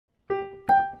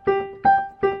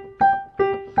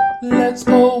Let's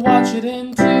go watch it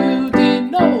in 2D.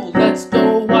 No, let's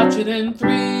go watch it in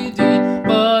 3D.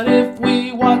 But if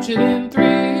we watch it in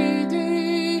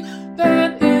 3D,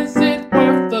 then is it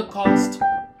worth the cost?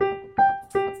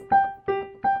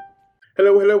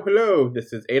 Hello, hello, hello.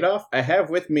 This is Adolf. I have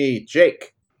with me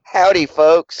Jake. Howdy,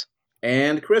 folks.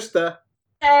 And Krista.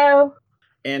 Hello.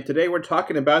 And today we're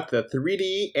talking about the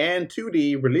 3D and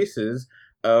 2D releases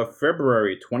of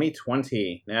February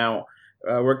 2020. Now,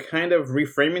 we're kind of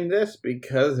reframing this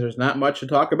because there's not much to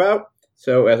talk about.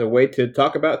 So as a way to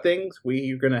talk about things,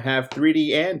 we're going to have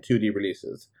 3D and 2D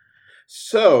releases.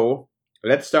 So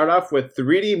let's start off with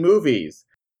 3D movies.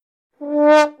 We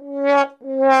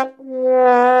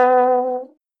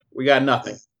got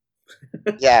nothing.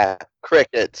 Yeah,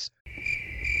 crickets.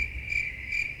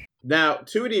 Now,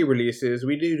 2D releases,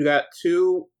 we do got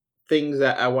two things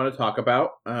that I want to talk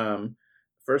about.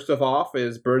 First of all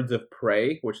is Birds of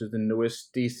Prey, which is the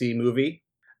newest DC movie.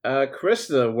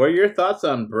 Krista, what are your thoughts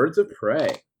on Birds of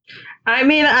Prey? I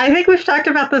mean, I think we've talked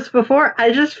about this before.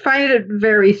 I just find it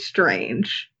very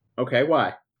strange. Okay,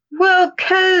 why? Well,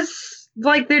 because,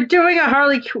 they're doing a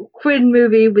Harley Quinn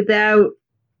movie without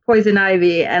Poison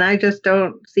Ivy, and I just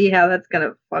don't see how that's going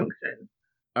to function.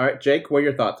 All right, Jake, what are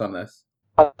your thoughts on this?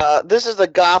 This is the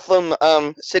Gotham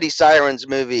City Sirens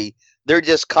movie. They're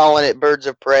just calling it Birds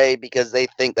of Prey because they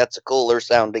think that's a cooler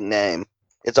sounding name.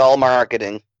 It's all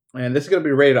marketing. And this is going to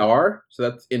be rated R, so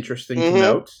that's interesting to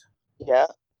note. Yeah.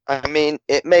 I mean,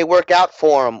 it may work out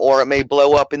for them, or it may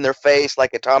blow up in their face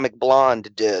like Atomic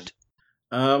Blonde did.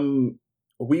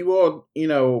 We will,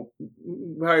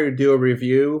 probably do a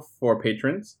review for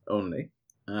patrons only.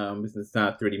 Because it's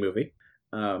not a 3D movie.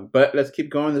 But let's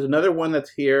keep going. There's another one that's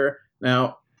here.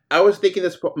 Now, I was thinking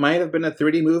this might have been a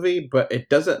 3D movie, but it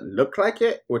doesn't look like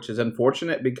it, which is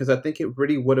unfortunate because I think it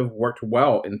really would have worked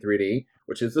well in 3D,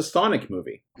 which is the Sonic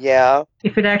movie. Yeah.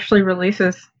 If it actually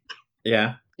releases.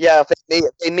 Yeah. Yeah, if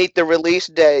they meet the release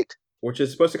date. Which is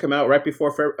supposed to come out right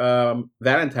before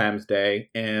Valentine's Day,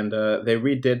 and they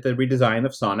redid the redesign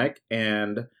of Sonic,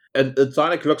 and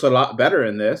Sonic looks a lot better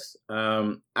in this.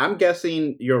 I'm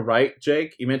guessing you're right,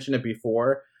 Jake. You mentioned it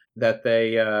before, that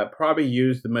they probably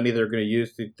used the money they're going to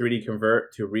use to 3D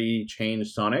convert to re-change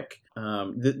Sonic.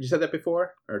 Did you said that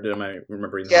before? Or am I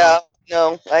remembering that? Yeah,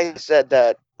 no, I said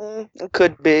that. It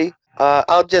could be.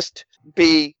 I'll just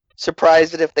be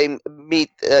surprised if they meet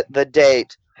the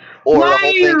date. Or why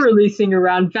are you releasing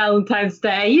around Valentine's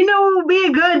Day? You know what would be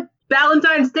a good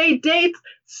Valentine's Day date?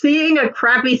 Seeing a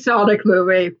crappy Sonic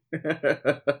movie.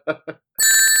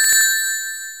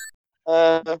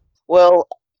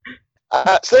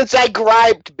 Since I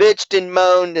griped, bitched, and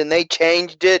moaned, and they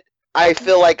changed it, I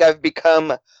feel like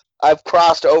I've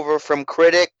crossed over from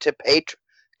critic to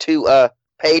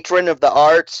patron of the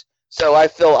arts, so I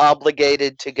feel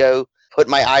obligated to go put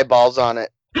my eyeballs on it.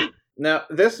 Now,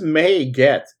 this may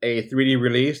get a 3D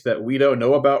release that we don't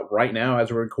know about right now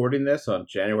as we're recording this on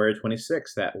January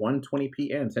 26th at 1:20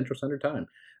 p.m. Central Standard Time.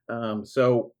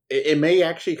 So it may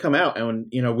actually come out, and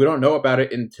we don't know about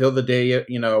it until the day,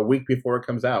 a week before it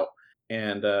comes out.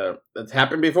 And it's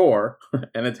happened before,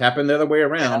 and it's happened the other way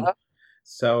around. Yeah.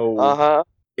 So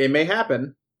it may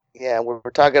happen. Yeah, we're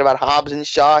talking about Hobbs and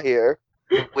Shaw here,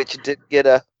 which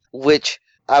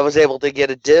I was able to get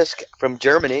a disc from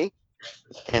Germany.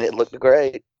 And it looked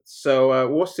great. So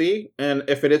we'll see. And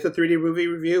if it is a 3D movie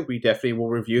review, we definitely will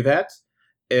review that.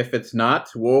 If it's not,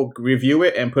 we'll review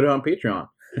it and put it on Patreon.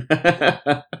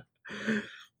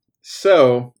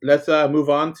 So let's move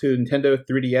on to Nintendo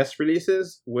 3DS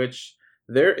releases, which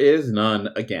there is none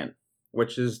again,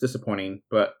 which is disappointing.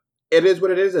 But it is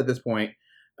what it is at this point.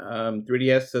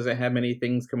 3DS doesn't have many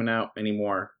things coming out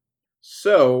anymore.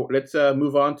 So let's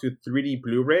move on to 3D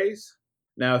Blu-rays.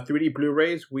 Now, 3D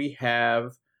Blu-rays, we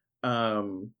have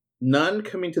none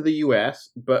coming to the US,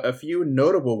 but a few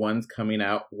notable ones coming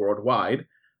out worldwide.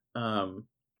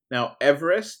 Now,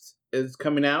 Everest is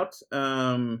coming out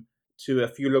to a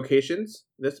few locations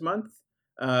this month.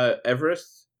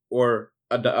 Everest, or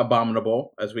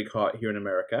Abominable, as we call it here in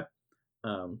America.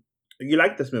 You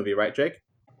like this movie, right, Jake?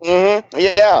 Mm-hmm.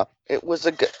 Yeah, it was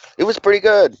pretty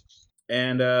good.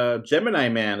 And Gemini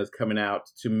Man is coming out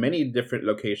to many different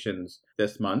locations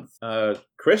this month.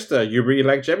 Krista, you really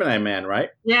like Gemini Man, right?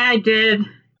 Yeah, I did.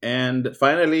 And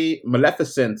finally,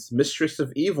 Maleficent, Mistress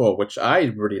of Evil, which I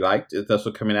really liked, is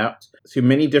also coming out to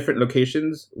many different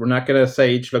locations. We're not going to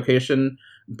say each location,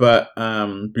 but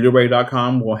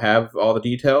Blu-ray.com will have all the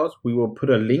details. We will put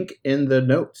a link in the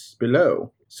notes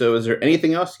below. So is there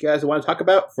anything else you guys want to talk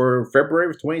about for February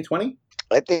of 2020?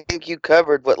 I think you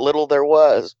covered what little there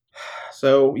was.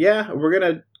 So, yeah, we're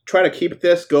going to try to keep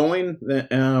this going,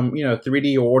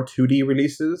 3D or 2D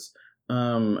releases,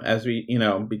 as we,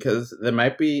 because there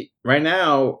might be, right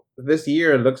now, this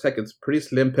year, it looks like it's pretty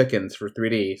slim pickings for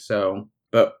 3D, so,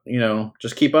 but,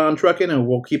 just keep on trucking and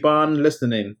we'll keep on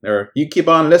listening, or you keep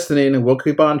on listening and we'll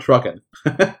keep on trucking.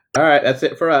 Alright, that's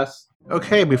it for us.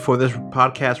 Okay, before this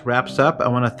podcast wraps up, I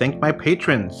want to thank my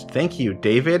patrons. Thank you,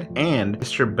 David and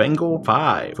Mr.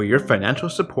 Bengal5, for your financial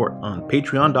support on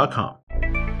patreon.com.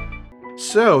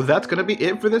 So that's going to be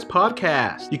it for this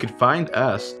podcast. You can find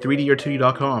us,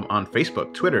 3dortwo.com, on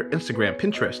Facebook, Twitter, Instagram,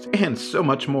 Pinterest, and so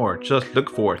much more. Just look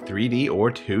for 3D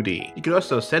or 2D. You can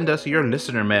also send us your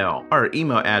listener mail. Our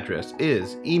email address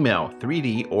is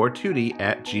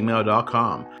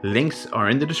email3dortwo@gmail.com. Links are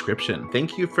in the description.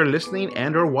 Thank you for listening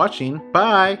and or watching.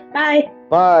 Bye! Bye.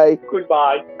 Bye.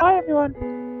 Goodbye. Bye,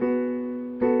 everyone.